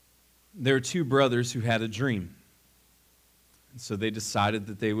there are two brothers who had a dream. And so they decided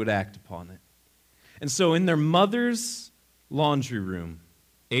that they would act upon it. And so in their mother's laundry room,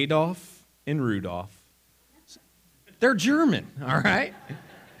 Adolf and Rudolph, they're German, all right?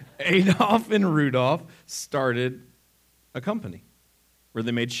 Adolf and Rudolph started a company where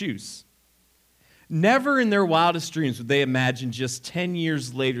they made shoes. Never in their wildest dreams would they imagine just 10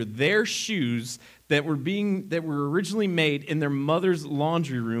 years later their shoes that were originally made in their mother's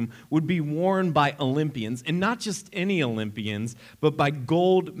laundry room would be worn by Olympians, and not just any Olympians, but by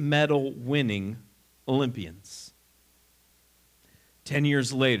gold medal winning Olympians. 10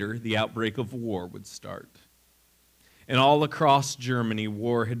 years later, the outbreak of war would start. And all across Germany,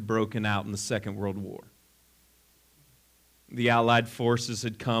 war had broken out in the Second World War. The Allied forces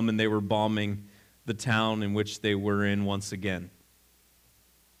had come and they were bombing the town in which they were in once again.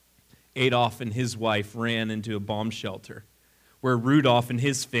 Adolf and his wife ran into a bomb shelter where Rudolph and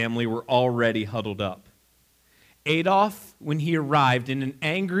his family were already huddled up. Adolf, when he arrived, in an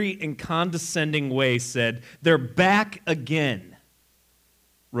angry and condescending way said, "They're back again,"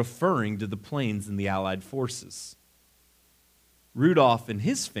 referring to the planes and the Allied forces. Rudolph and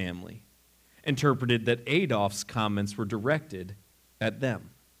his family interpreted that Adolf's comments were directed at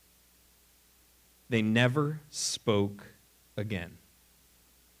them. They never spoke again.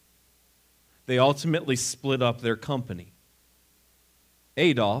 They ultimately split up their company.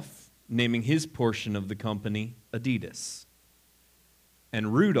 Adolf naming his portion of the company Adidas,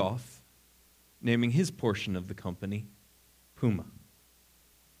 and Rudolph naming his portion of the company Puma.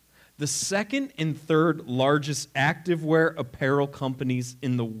 The second and third largest activewear apparel companies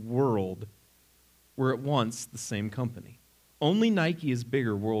in the world were at once the same company. Only Nike is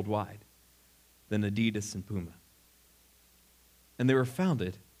bigger worldwide than Adidas and Puma. And they were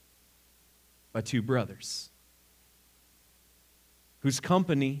founded by two brothers whose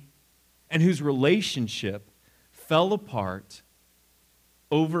company and whose relationship fell apart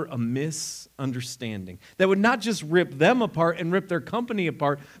over a misunderstanding that would not just rip them apart and rip their company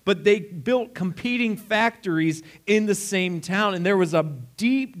apart, but they built competing factories in the same town, and there was a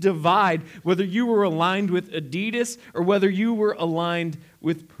deep divide whether you were aligned with Adidas or whether you were aligned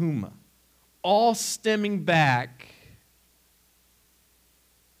with Puma, all stemming back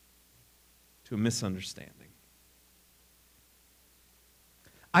to a misunderstanding.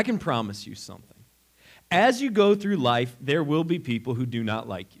 I can promise you something. As you go through life, there will be people who do not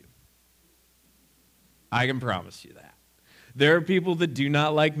like you. I can promise you that. There are people that do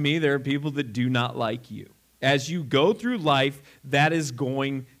not like me. There are people that do not like you. As you go through life, that is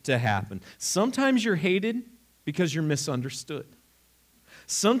going to happen. Sometimes you're hated because you're misunderstood.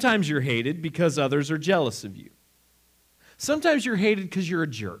 Sometimes you're hated because others are jealous of you. Sometimes you're hated because you're a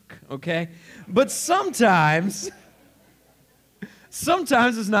jerk, okay? But sometimes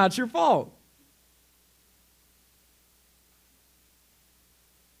it's not your fault.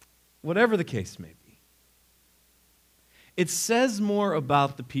 Whatever the case may be, it says more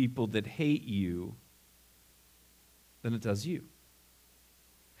about the people that hate you than it does you.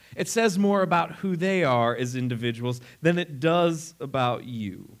 It says more about who they are as individuals than it does about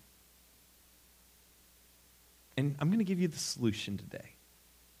you. And I'm going to give you the solution today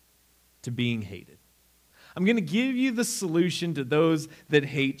to being hated. I'm going to give you the solution to those that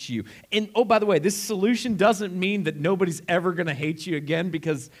hate you. And oh, by the way, this solution doesn't mean that nobody's ever going to hate you again,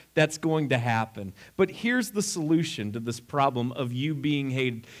 because that's going to happen. But here's the solution to this problem of you being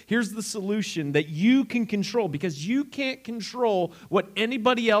hated. Here's the solution that you can control, because you can't control what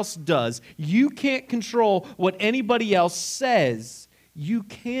anybody else does. You can't control what anybody else says. You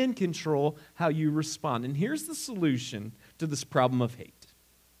can control how you respond. And here's the solution to this problem of hate.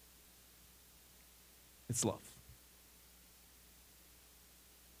 It's love.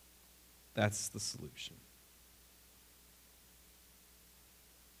 That's the solution.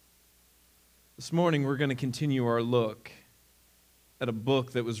 This morning, we're going to continue our look at a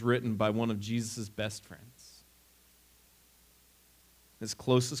book that was written by one of Jesus' best friends, his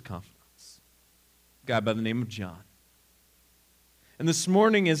closest confidants, a guy by the name of John. And this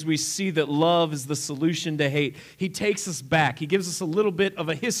morning, as we see that love is the solution to hate, he takes us back. He gives us a little bit of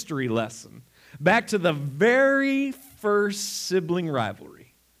a history lesson, back to the very first sibling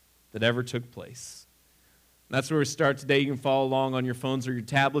rivalry that ever took place. That's where we start today. You can follow along on your phones or your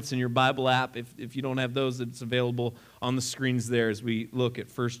tablets and your Bible app. If you don't have those, it's available on the screens there as we look at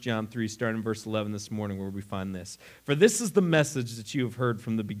 1 John 3, starting in verse 11 this morning, where we find this. "For this is the message that you have heard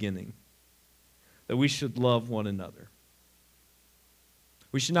from the beginning, that we should love one another.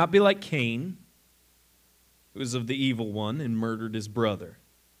 We should not be like Cain, who was of the evil one and murdered his brother."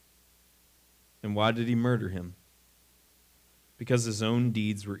 And why did he murder him? because his own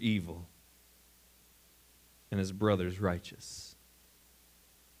deeds were evil and his brother's righteous.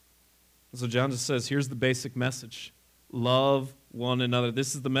 And so John just says, here's the basic message. Love one another.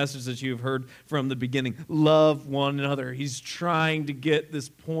 This is the message that you've heard from the beginning. Love one another. He's trying to get this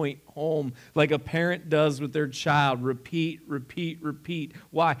point home like a parent does with their child. Repeat, repeat, repeat.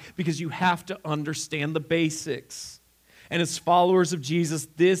 Why? Because you have to understand the basics. And as followers of Jesus,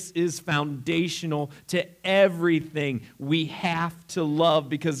 this is foundational to everything. We have to love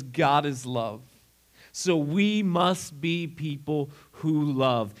because God is love. So we must be people who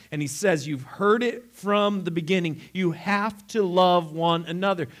love. And he says, you've heard it from the beginning. You have to love one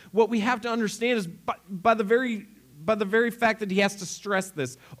another. What we have to understand is by the very fact that he has to stress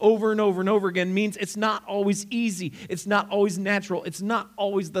this over and over and over again means it's not always easy. It's not always natural. It's not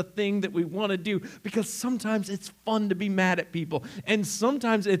always the thing that we want to do, because sometimes it's fun to be mad at people. And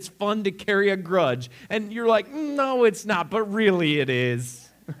sometimes it's fun to carry a grudge. And you're like, no, it's not, but really it is.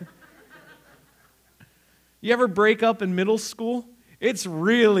 You ever break up in middle school? It's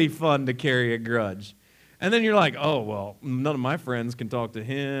really fun to carry a grudge. And then you're like, oh, well, none of my friends can talk to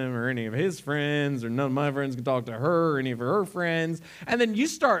him or any of his friends, or none of my friends can talk to her or any of her friends. And then you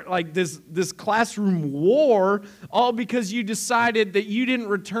start like this classroom war, all because you decided that you didn't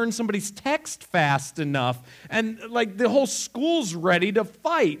return somebody's text fast enough. And like the whole school's ready to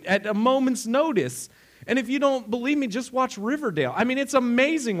fight at a moment's notice. And if you don't believe me, just watch Riverdale. I mean, it's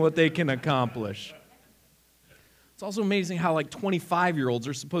amazing what they can accomplish. It's also amazing how like 25-year-olds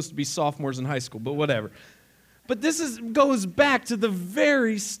are supposed to be sophomores in high school, but whatever. But goes back to the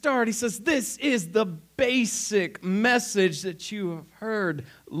very start. He says, this is the basic message that you have heard.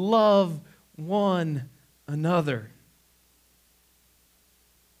 Love one another.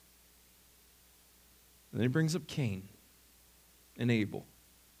 And then he brings up Cain and Abel,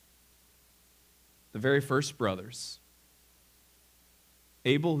 the very first brothers.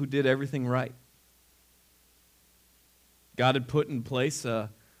 Abel, who did everything right. God had put in place a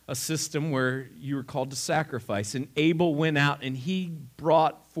system where you were called to sacrifice. And Abel went out and he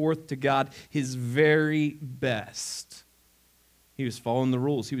brought forth to God his very best. He was following the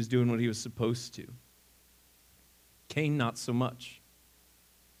rules. He was doing what he was supposed to. Cain, not so much.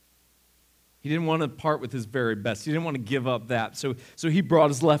 He didn't want to part with his very best. He didn't want to give up that. So he brought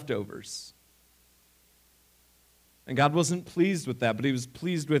his leftovers. And God wasn't pleased with that, but he was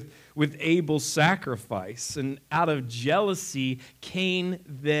pleased with Abel's sacrifice. And out of jealousy, Cain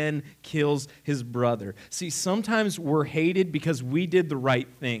then kills his brother. See, sometimes we're hated because we did the right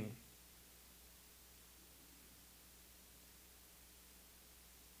thing.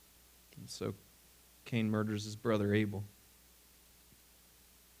 And so Cain murders his brother Abel.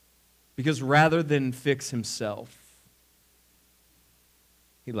 Because rather than fix himself,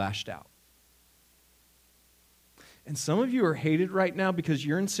 he lashed out. And some of you are hated right now because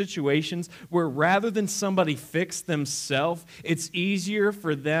you're in situations where rather than somebody fix themselves, it's easier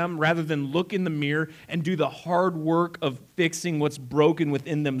for them, rather than look in the mirror and do the hard work of fixing what's broken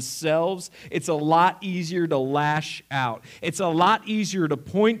within themselves, it's a lot easier to lash out. It's a lot easier to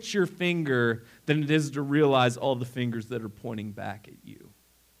point your finger than it is to realize all the fingers that are pointing back at you.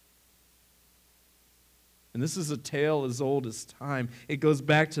 And this is a tale as old as time. It goes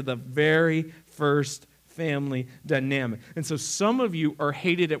back to the very first family dynamic. And so some of you are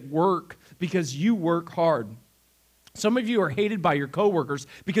hated at work because you work hard. Some of you are hated by your coworkers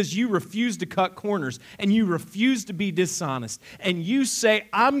because you refuse to cut corners and you refuse to be dishonest. And you say,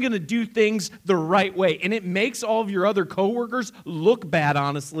 I'm going to do things the right way. And it makes all of your other coworkers look bad,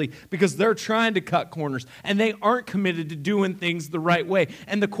 honestly, because they're trying to cut corners and they aren't committed to doing things the right way.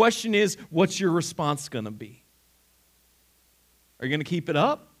 And the question is, what's your response going to be? Are you going to keep it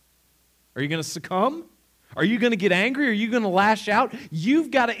up? Are you going to succumb? Are you going to get angry? Are you going to lash out? You've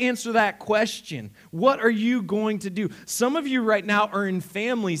got to answer that question. What are you going to do? Some of you right now are in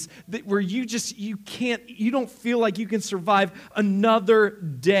families where you don't feel like you can survive another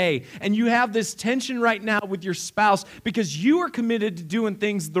day. And you have this tension right now with your spouse because you are committed to doing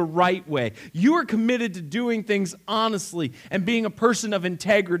things the right way. You are committed to doing things honestly and being a person of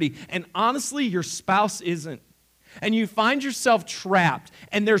integrity. And honestly, your spouse isn't. And you find yourself trapped,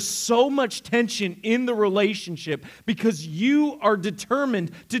 and there's so much tension in the relationship because you are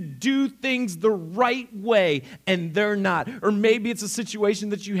determined to do things the right way, and they're not. Or maybe it's a situation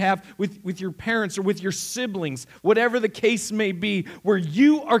that you have with your parents or with your siblings, whatever the case may be, where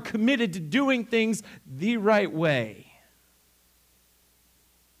you are committed to doing things the right way,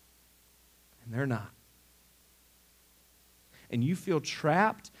 and they're not. And you feel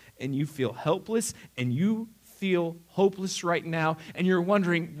trapped, and you feel helpless, and you feel hopeless right now, and you're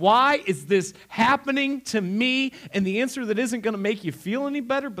wondering, why is this happening to me? And the answer that isn't going to make you feel any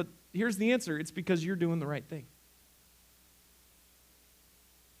better, but here's the answer. It's because you're doing the right thing.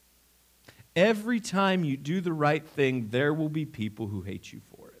 Every time you do the right thing, there will be people who hate you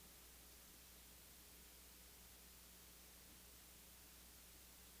for it.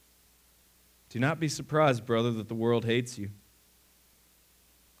 Do not be surprised, brother, that the world hates you.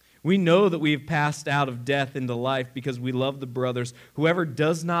 We know that we have passed out of death into life because we love the brothers. Whoever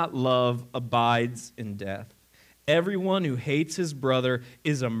does not love abides in death. Everyone who hates his brother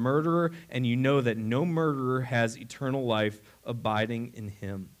is a murderer, and you know that no murderer has eternal life abiding in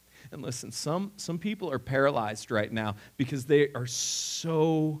him. And listen, some people are paralyzed right now because they are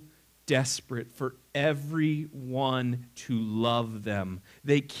so desperate for everyone to love them.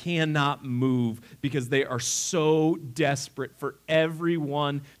 They cannot move because they are so desperate for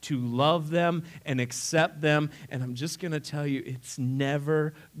everyone to love them and accept them. And I'm just going to tell you, it's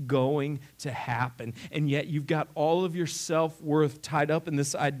never going to happen. And yet you've got all of your self-worth tied up in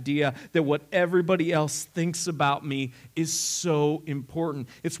this idea that what everybody else thinks about me is so important.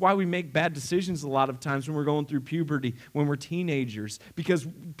 It's why we make bad decisions a lot of times when we're going through puberty, when we're teenagers, because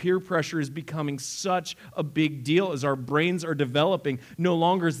peer pressure is becoming such a big deal as our brains are developing. No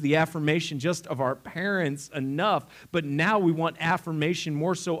longer is the affirmation just of our parents enough, but now we want affirmation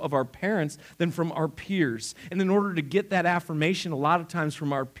more so of our parents than from our peers. And in order to get that affirmation, a lot of times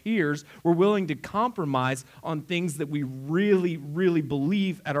from our peers, we're willing to compromise on things that we really, really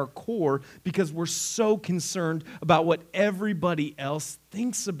believe at our core because we're so concerned about what everybody else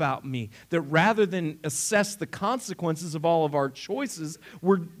thinks about me, that rather than assess the consequences of all of our choices,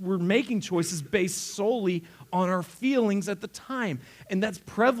 we're making choices based solely on our feelings at the time. And that's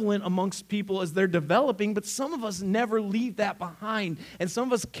prevalent amongst people as they're developing, but some of us never leave that behind. And some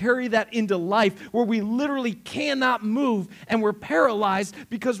of us carry that into life where we literally cannot move and we're paralyzed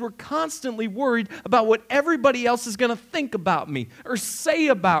because we're constantly worried about what everybody else is going to think about me or say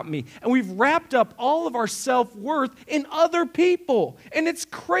about me. And we've wrapped up all of our self-worth in other people. And it's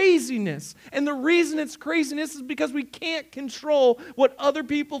craziness. And the reason it's craziness is because we can't control what other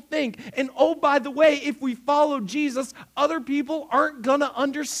people think. And oh, by the way, if we follow Jesus, other people aren't going to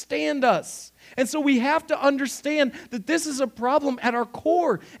understand us. And so we have to understand that this is a problem at our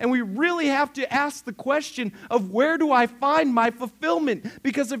core. And we really have to ask the question of, where do I find my fulfillment?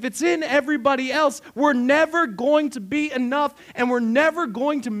 Because if it's in everybody else, we're never going to be enough, and we're never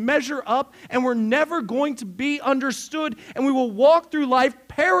going to measure up, and we're never going to be understood, and we will walk through life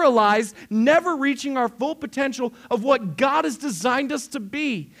paralyzed, never reaching our full potential of what God has designed us to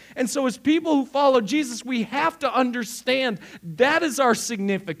be. And so as people who follow Jesus, we have to understand that is our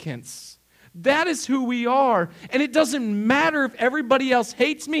significance. That is who we are. And it doesn't matter if everybody else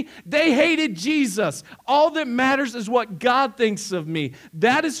hates me. They hated Jesus. All that matters is what God thinks of me.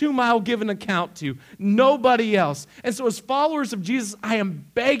 That is whom I'll give an account to. Nobody else. And so as followers of Jesus, I am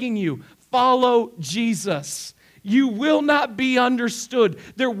begging you, follow Jesus. You will not be understood.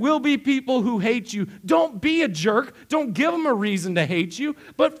 There will be people who hate you. Don't be a jerk. Don't give them a reason to hate you.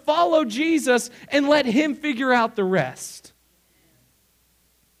 But follow Jesus and let Him figure out the rest.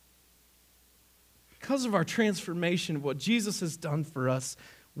 Because of our transformation, of what Jesus has done for us,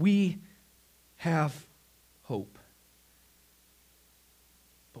 we have hope.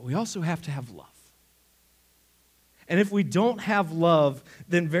 But we also have to have love. And if we don't have love,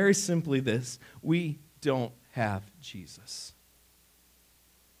 then very simply this, we don't have Jesus.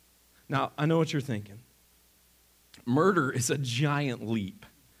 Now, I know what you're thinking. Murder is a giant leap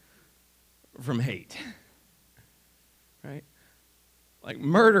from hate. Right? Like,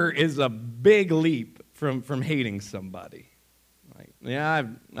 murder is a big leap from hating somebody. Like, yeah,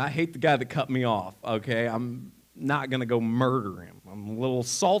 I hate the guy that cut me off, okay? I'm not going to go murder him. I'm a little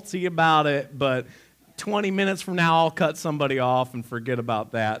salty about it, but 20 minutes from now, I'll cut somebody off and forget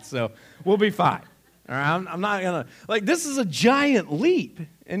about that, so we'll be fine. All right? I'm not going to, like, this is a giant leap.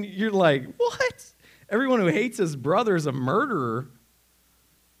 And you're like, what? Everyone who hates his brother is a murderer.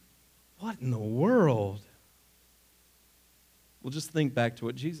 What in the world? Well, just think back to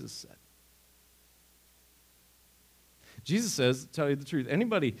what Jesus said. Jesus says, tell you the truth,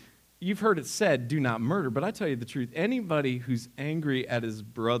 anybody, you've heard it said, do not murder, but I tell you the truth, anybody who's angry at his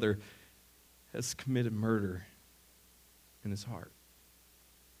brother has committed murder in his heart.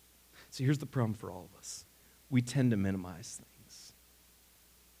 So here's the problem for all of us. We tend to minimize things.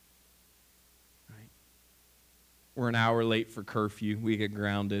 Right? We're an hour late for curfew. We get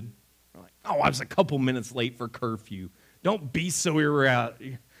grounded. We're like, oh, I was a couple minutes late for curfew. Don't be so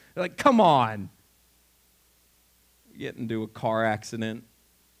irrational. Like, come on. Get into a car accident.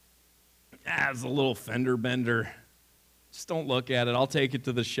 It's a little fender bender. Just don't look at it. I'll take it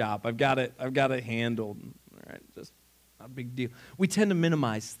to the shop. I've got it handled. All right, just not a big deal. We tend to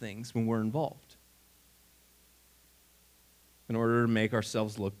minimize things when we're involved. In order to make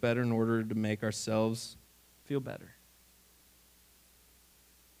ourselves look better, in order to make ourselves feel better.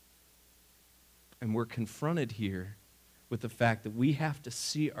 And we're confronted here with the fact that we have to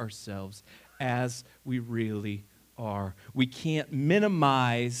see ourselves as we really are. We can't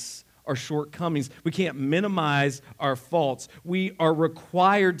minimize our shortcomings. We can't minimize our faults. We are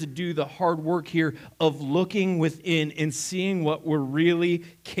required to do the hard work here of looking within and seeing what we're really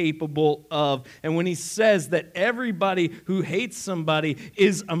capable of. And when he says that everybody who hates somebody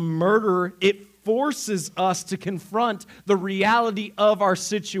is a murderer, it forces us to confront the reality of our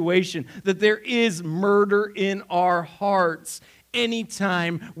situation, that there is murder in our hearts.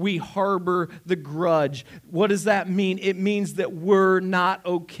 Anytime we harbor the grudge. What does that mean? It means that we're not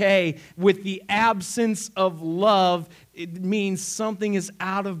okay. With the absence of love, it means something is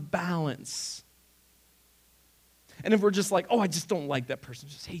out of balance. And if we're just like, oh, I just don't like that person,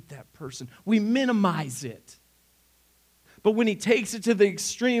 just hate that person, we minimize it. But when he takes it to the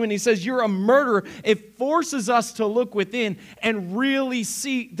extreme and he says, you're a murderer, it forces us to look within and really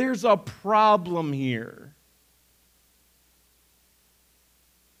see there's a problem here.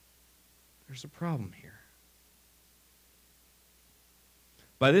 There's a problem here.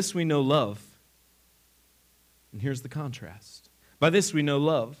 By this we know love. And here's the contrast. By this we know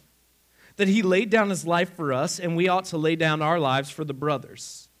love, that he laid down his life for us, and we ought to lay down our lives for the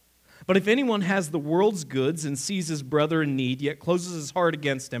brothers. But if anyone has the world's goods and sees his brother in need, yet closes his heart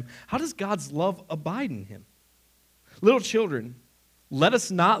against him, how does God's love abide in him? Little children, let us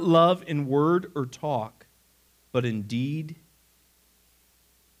not love in word or talk, but in deed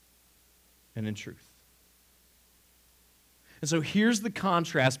and in truth. And so here's the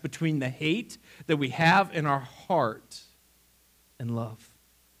contrast between the hate that we have in our heart and love.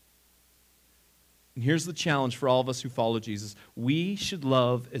 And here's the challenge for all of us who follow Jesus. We should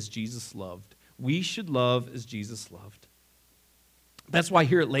love as Jesus loved. We should love as Jesus loved. That's why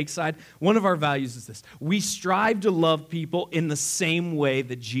here at Lakeside, one of our values is this. We strive to love people in the same way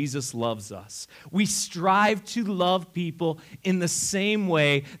that Jesus loves us. We strive to love people in the same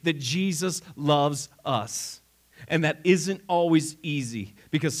way that Jesus loves us. And that isn't always easy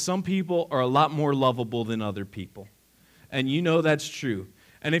because some people are a lot more lovable than other people. And you know that's true.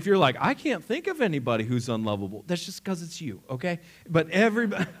 And if you're like, I can't think of anybody who's unlovable, that's just because it's you, okay? But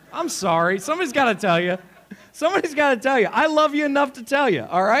everybody, I'm sorry, somebody's got to tell you. Somebody's got to tell you. I love you enough to tell you,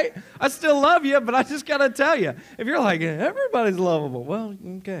 all right? I still love you, but I just got to tell you. If you're like, everybody's lovable, well,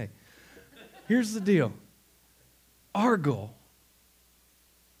 okay. Here's the deal. Our goal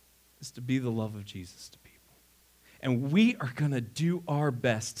is to be the love of Jesus to people. And we are going to do our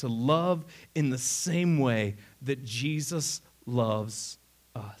best to love in the same way that Jesus loves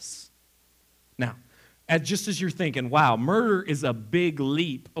us. Now, just as you're thinking, wow, murder is a big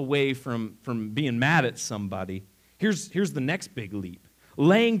leap away from being mad at somebody, here's the next big leap.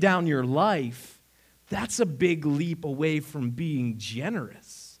 Laying down your life, that's a big leap away from being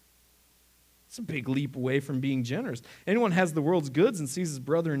generous. It's a big leap away from being generous. Anyone has the world's goods and sees his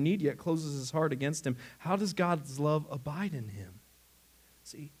brother in need, yet closes his heart against him. How does God's love abide in him?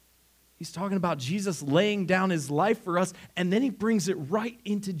 See, he's talking about Jesus laying down his life for us, and then he brings it right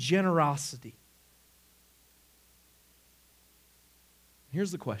into generosity.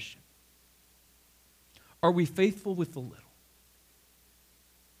 Here's the question. Are we faithful with the little?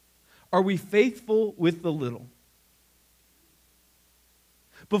 Are we faithful with the little?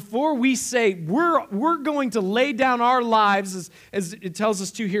 Before we say we're going to lay down our lives, as it tells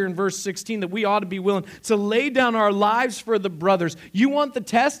us to here in verse 16, that we ought to be willing to lay down our lives for the brothers. You want the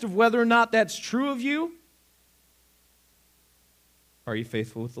test of whether or not that's true of you? Are you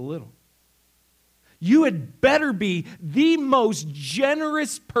faithful with the little? You had better be the most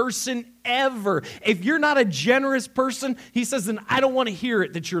generous person ever. If you're not a generous person, he says, then I don't want to hear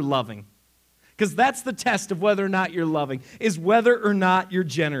it that you're loving. Because that's the test of whether or not you're loving, is whether or not you're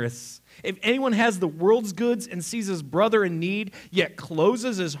generous. If anyone has the world's goods and sees his brother in need, yet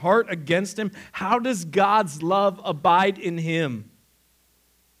closes his heart against him, how does God's love abide in him?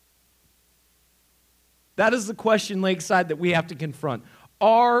 That is the question, Lakeside, that we have to confront.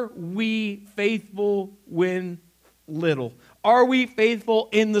 Are we faithful when little? Are we faithful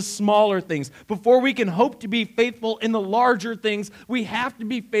in the smaller things? Before we can hope to be faithful in the larger things, we have to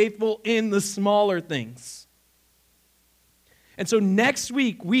be faithful in the smaller things. And so next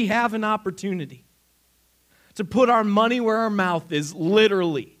week, we have an opportunity to put our money where our mouth is,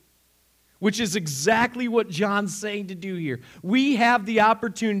 literally. which is exactly what John's saying to do here. We have the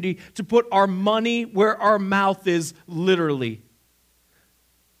opportunity to put our money where our mouth is, literally,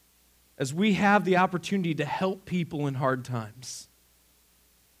 as we have the opportunity to help people in hard times.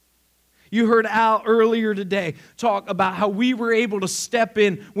 You heard Al earlier today talk about how we were able to step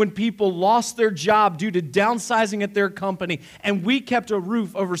in when people lost their job due to downsizing at their company, and we kept a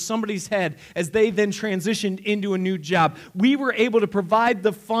roof over somebody's head as they then transitioned into a new job. We were able to provide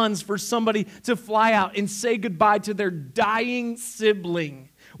the funds for somebody to fly out and say goodbye to their dying sibling.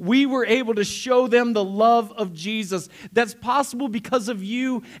 We were able to show them the love of Jesus. That's possible because of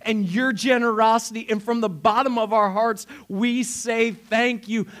you and your generosity. And from the bottom of our hearts, we say thank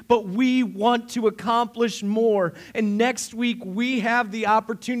you. But we want to accomplish more. And next week, we have the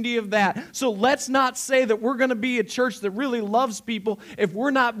opportunity of that. So let's not say that we're going to be a church that really loves people if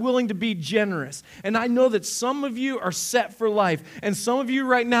we're not willing to be generous. And I know that some of you are set for life. And some of you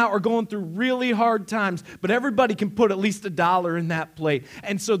right now are going through really hard times. But everybody can put at least $1 in that plate.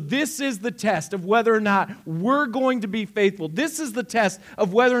 And so this is the test of whether or not we're going to be faithful. This is the test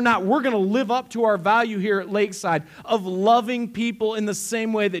of whether or not we're going to live up to our value here at Lakeside of loving people in the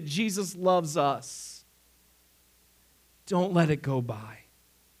same way that Jesus loves us. Don't let it go by.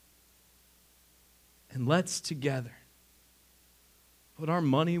 And let's together put our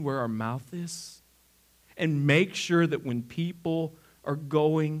money where our mouth is and make sure that when people are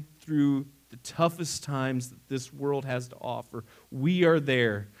going through the toughest times that this world has to offer, we are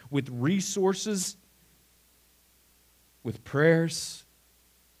there with resources, with prayers,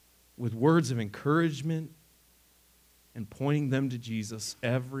 with words of encouragement, and pointing them to Jesus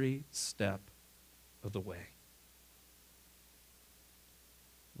every step of the way.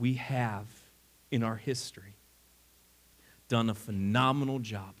 We have, in our history, done a phenomenal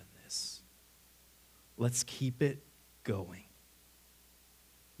job in this. Let's keep it going.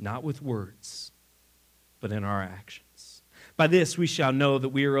 Not with words, but in our actions. By this we shall know that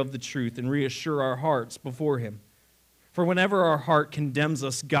we are of the truth and reassure our hearts before Him. For whenever our heart condemns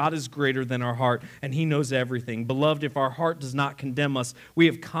us, God is greater than our heart, and He knows everything. Beloved, if our heart does not condemn us, we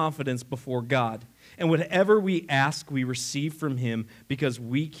have confidence before God. And whatever we ask, we receive from Him because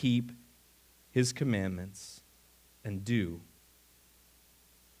we keep His commandments and do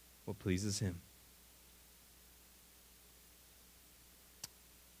what pleases Him.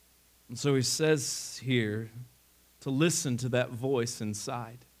 And so he says here to listen to that voice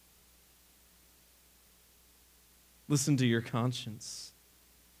inside. Listen to your conscience.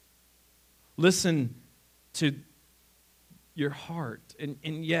 Listen to your heart.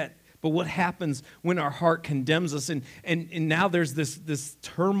 And yet, but what happens when our heart condemns us? And now there's this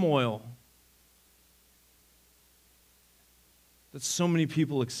turmoil that so many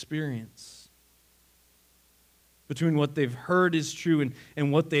people experience between what they've heard is true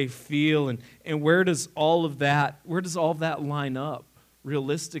and what they feel, and where does all of that line up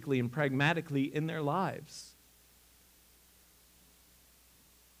realistically and pragmatically in their lives?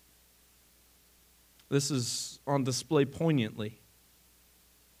 This is on display poignantly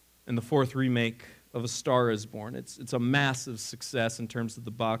in the 4th remake of A Star Is Born. It's a massive success in terms of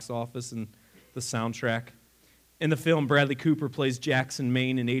the box office and the soundtrack. In the film, Bradley Cooper plays Jackson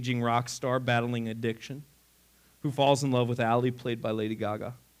Maine, an aging rock star battling addiction, who falls in love with Ally, played by Lady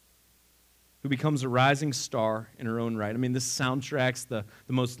Gaga, who becomes a rising star in her own right. I mean, this soundtrack's the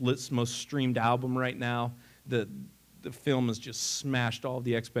most streamed album right now. The film has just smashed all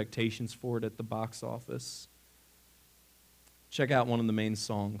the expectations for it at the box office. Check out one of the main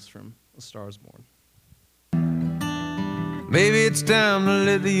songs from A Star Is Born. Maybe it's time to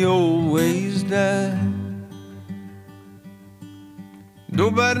let the old ways die.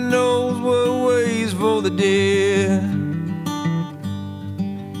 Nobody knows what waits for the dead.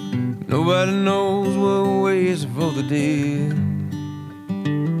 Nobody knows what waits for the dead.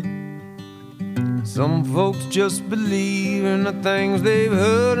 Some folks just believe in the things they've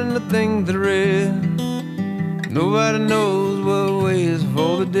heard and the things they read. Nobody knows what waits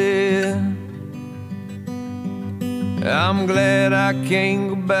for the dead. I'm glad I can't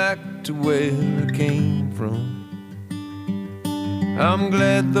go back to where I came from. I'm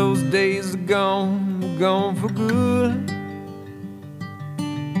glad those days are gone for good.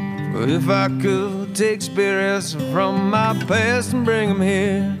 But if I could take spirits from my past and bring them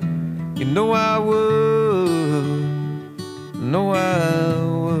here, you know I would, know I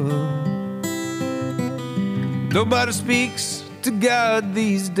would. Nobody speaks to God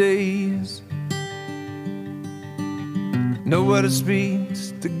these days. Nobody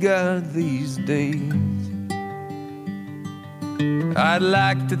speaks to God these days. I'd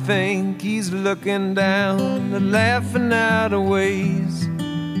like to think He's looking down and laughing out of ways.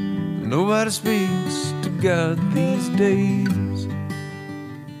 Nobody speaks to God these days.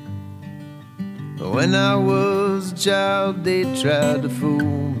 When I was a child, they tried to fool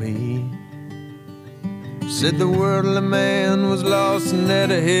me. Said the worldly man was lost and that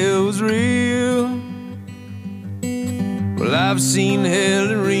hell was real. Well, I've seen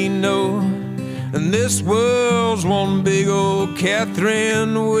hell in Reno, and this world's one big old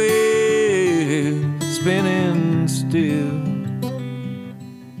Catherine wheel spinning still.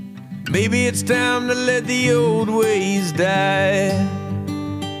 Maybe it's time to let the old ways die.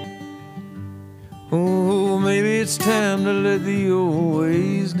 Oh, maybe it's time to let the old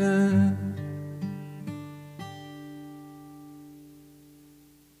ways die.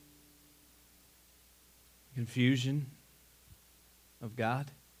 Confusion of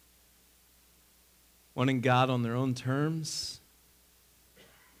God. Wanting God on their own terms.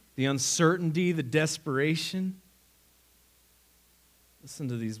 The uncertainty, the desperation. Listen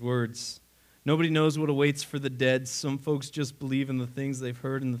to these words. Nobody knows what awaits for the dead. Some folks just believe in the things they've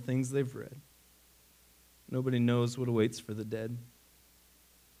heard and the things they've read. Nobody knows what awaits for the dead.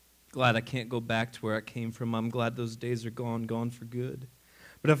 Glad I can't go back to where I came from. I'm glad those days are gone for good.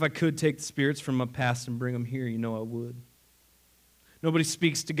 But if I could take the spirits from my past and bring them here, you know I would. Nobody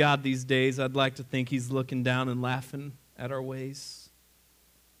speaks to God these days. I'd like to think he's looking down and laughing at our ways.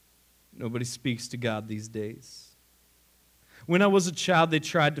 Nobody speaks to God these days. When I was a child, they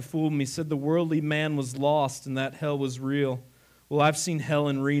tried to fool me, said the worldly man was lost and that hell was real. Well, I've seen hell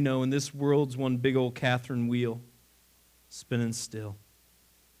in Reno, and this world's one big old Catherine wheel, spinning still.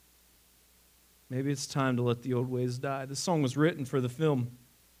 Maybe it's time to let the old ways die. This song was written for the film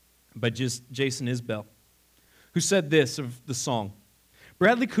by Jason Isbell, who said this of the song.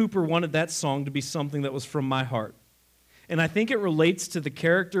 Bradley Cooper wanted that song to be something that was from my heart. And I think it relates to the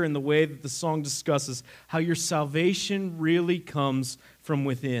character and the way that the song discusses how your salvation really comes from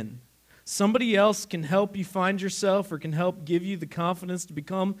within. Somebody else can help you find yourself or can help give you the confidence to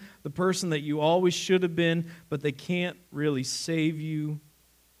become the person that you always should have been, but they can't really save you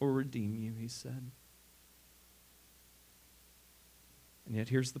or redeem you, he said. And yet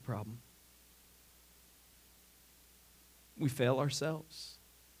here's the problem. We fail ourselves.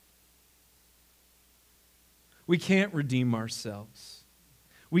 We can't redeem ourselves.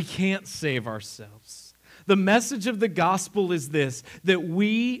 We can't save ourselves. The message of the gospel is this, that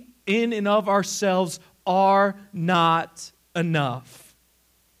we in and of ourselves are not enough.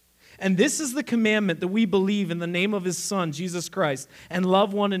 And this is the commandment that we believe in the name of his Son, Jesus Christ, and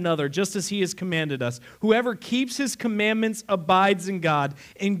love one another just as he has commanded us. Whoever keeps his commandments abides in God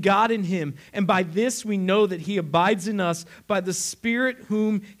in him. And by this we know that he abides in us by the Spirit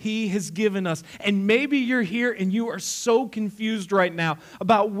whom he has given us. And maybe you're here and you are so confused right now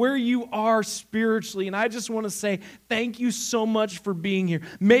about where you are spiritually. And I just want to say thank you so much for being here.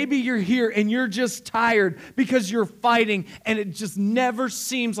 Maybe you're here and you're just tired because you're fighting and it just never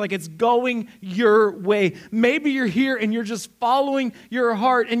seems like it's going your way. Maybe you're here and you're just following your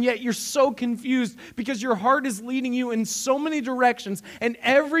heart, and yet you're so confused because your heart is leading you in so many directions, and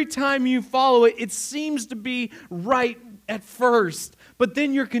every time you follow it, it seems to be right at first. But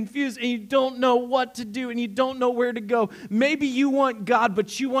then you're confused and you don't know what to do and you don't know where to go. Maybe you want God,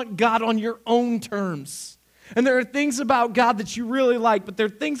 but you want God on your own terms. And there are things about God that you really like, but there are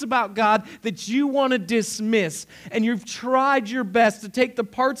things about God that you want to dismiss. And you've tried your best to take the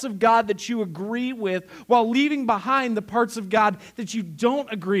parts of God that you agree with while leaving behind the parts of God that you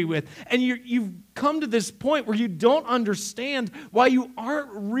don't agree with. And you've come to this point where you don't understand why you aren't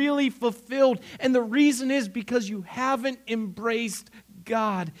really fulfilled. And the reason is because you haven't embraced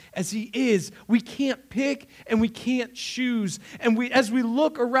God as he is. We can't pick and we can't choose. And as we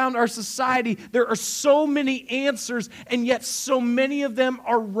look around our society, there are so many answers, and yet so many of them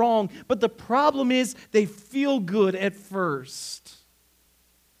are wrong. But the problem is they feel good at first.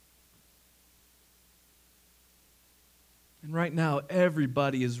 And right now,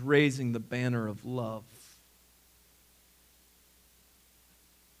 everybody is raising the banner of love.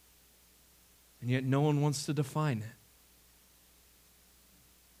 And yet no one wants to define it.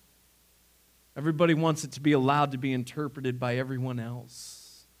 Everybody wants it to be allowed to be interpreted by everyone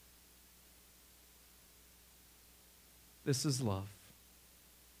else. This is love.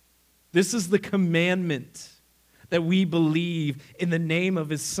 This is the commandment that we believe in the name of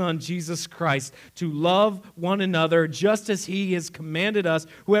his Son, Jesus Christ, to love one another just as he has commanded us.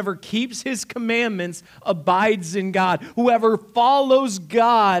 Whoever keeps his commandments abides in God. Whoever follows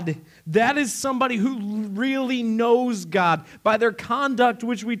God, that is somebody who really knows God by their conduct,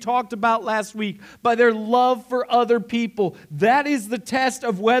 which we talked about last week, by their love for other people. That is the test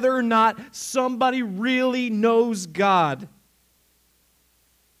of whether or not somebody really knows God.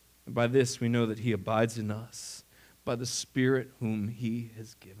 And by this we know that he abides in us, by the Spirit whom he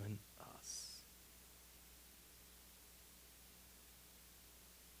has given us.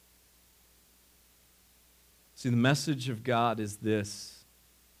 See, the message of God is this,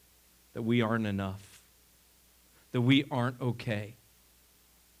 that we aren't enough, that we aren't okay,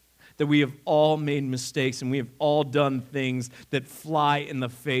 that we have all made mistakes and we have all done things that fly in the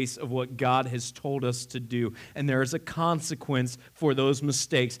face of what God has told us to do. And there is a consequence for those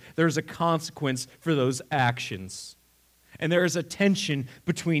mistakes. There is a consequence for those actions. And there is a tension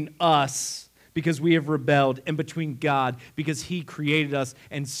between us because we have rebelled and between God because he created us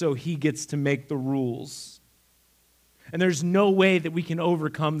and so he gets to make the rules. And there's no way that we can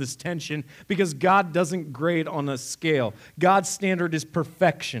overcome this tension because God doesn't grade on a scale. God's standard is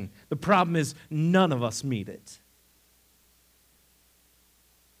perfection. The problem is none of us meet it.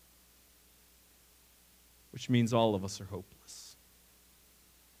 Which means all of us are hopeless.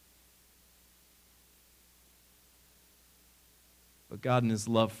 But God in his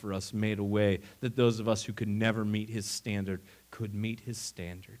love for us made a way that those of us who could never meet his standard could meet his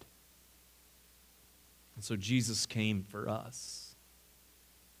standard. And so Jesus came for us.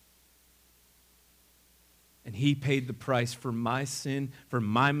 And he paid the price for my sin, for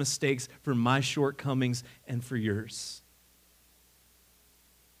my mistakes, for my shortcomings, and for yours.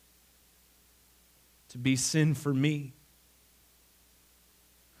 To be sin for me.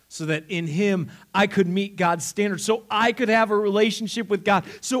 So that in him I could meet God's standards, so I could have a relationship with God,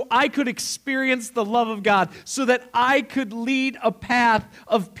 so I could experience the love of God, so that I could lead a path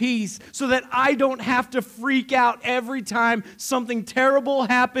of peace, so that I don't have to freak out every time something terrible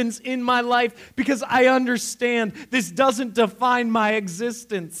happens in my life because I understand this doesn't define my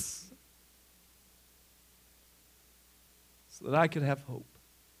existence. So that I could have hope,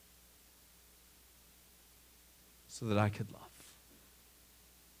 so that I could love.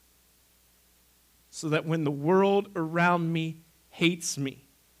 So that when the world around me hates me,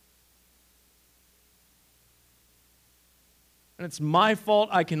 and it's my fault,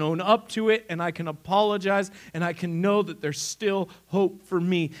 I can own up to it, and I can apologize, and I can know that there's still hope for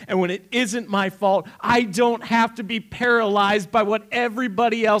me. And when it isn't my fault, I don't have to be paralyzed by what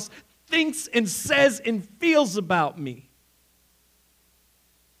everybody else thinks and says and feels about me.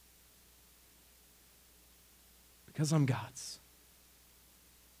 Because I'm God's.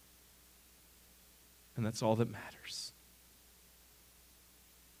 And that's all that matters.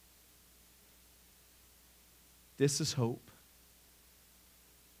 This is hope.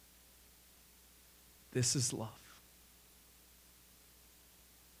 This is love.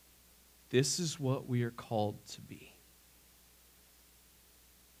 This is what we are called to be.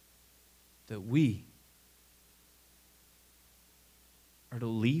 That we are to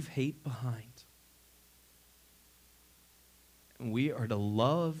leave hate behind. And we are to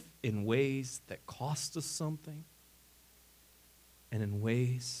love in ways that cost us something and in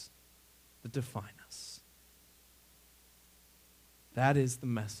ways that define us. That is the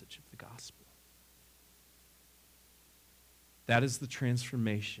message of the gospel. That is the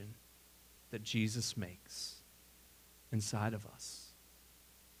transformation that Jesus makes inside of us.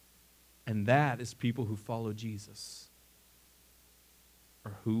 And that is people who follow Jesus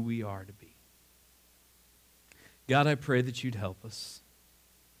are who we are to be. God, I pray that you'd help us.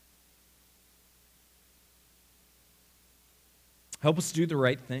 Help us do the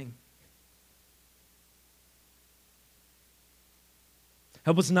right thing.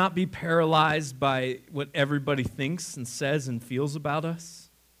 Help us not be paralyzed by what everybody thinks and says and feels about us.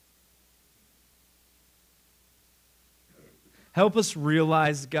 Help us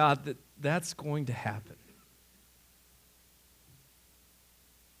realize, God, that that's going to happen.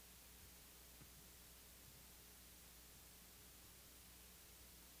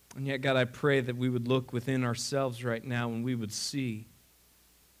 And yet, God, I pray that we would look within ourselves right now and we would see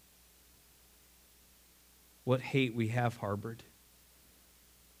what hate we have harbored,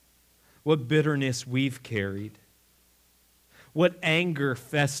 what bitterness we've carried, what anger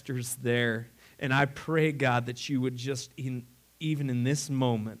festers there. And I pray, God, that you would just, even in this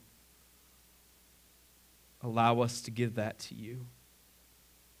moment, allow us to give that to you,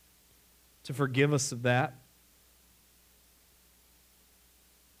 to forgive us of that,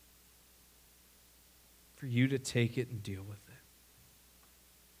 for you to take it and deal with it.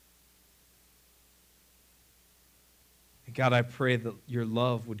 And God, I pray that your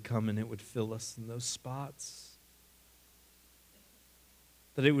love would come and it would fill us in those spots.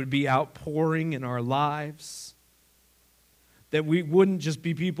 That it would be outpouring in our lives. That we wouldn't just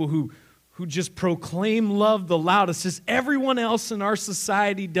be people who just proclaim love the loudest as everyone else in our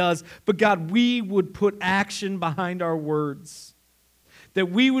society does. But God, we would put action behind our words. that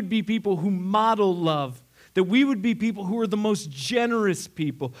we would be people who model love, that we would be people who are the most generous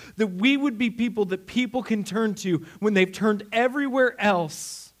people, that we would be people that people can turn to when they've turned everywhere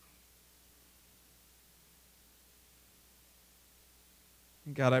else.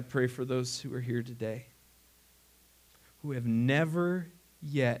 And God, I pray for those who are here today who have never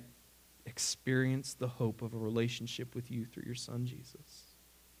yet experienced the hope of a relationship with you through your Son, Jesus.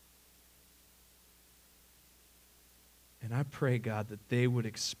 And I pray, God, that they would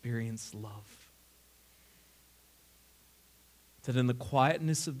experience love. That in the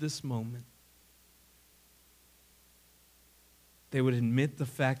quietness of this moment, they would admit the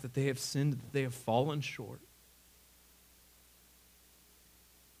fact that they have sinned, that they have fallen short.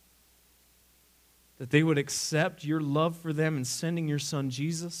 That they would accept your love for them in sending your Son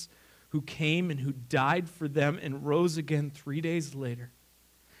Jesus, who came and who died for them and rose again 3 days later.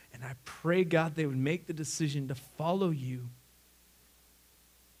 And I pray, God, they would make the decision to follow you,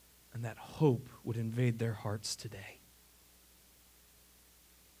 and that hope would invade their hearts today.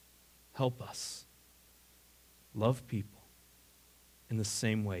 Help us love people in the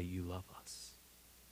same way you love us.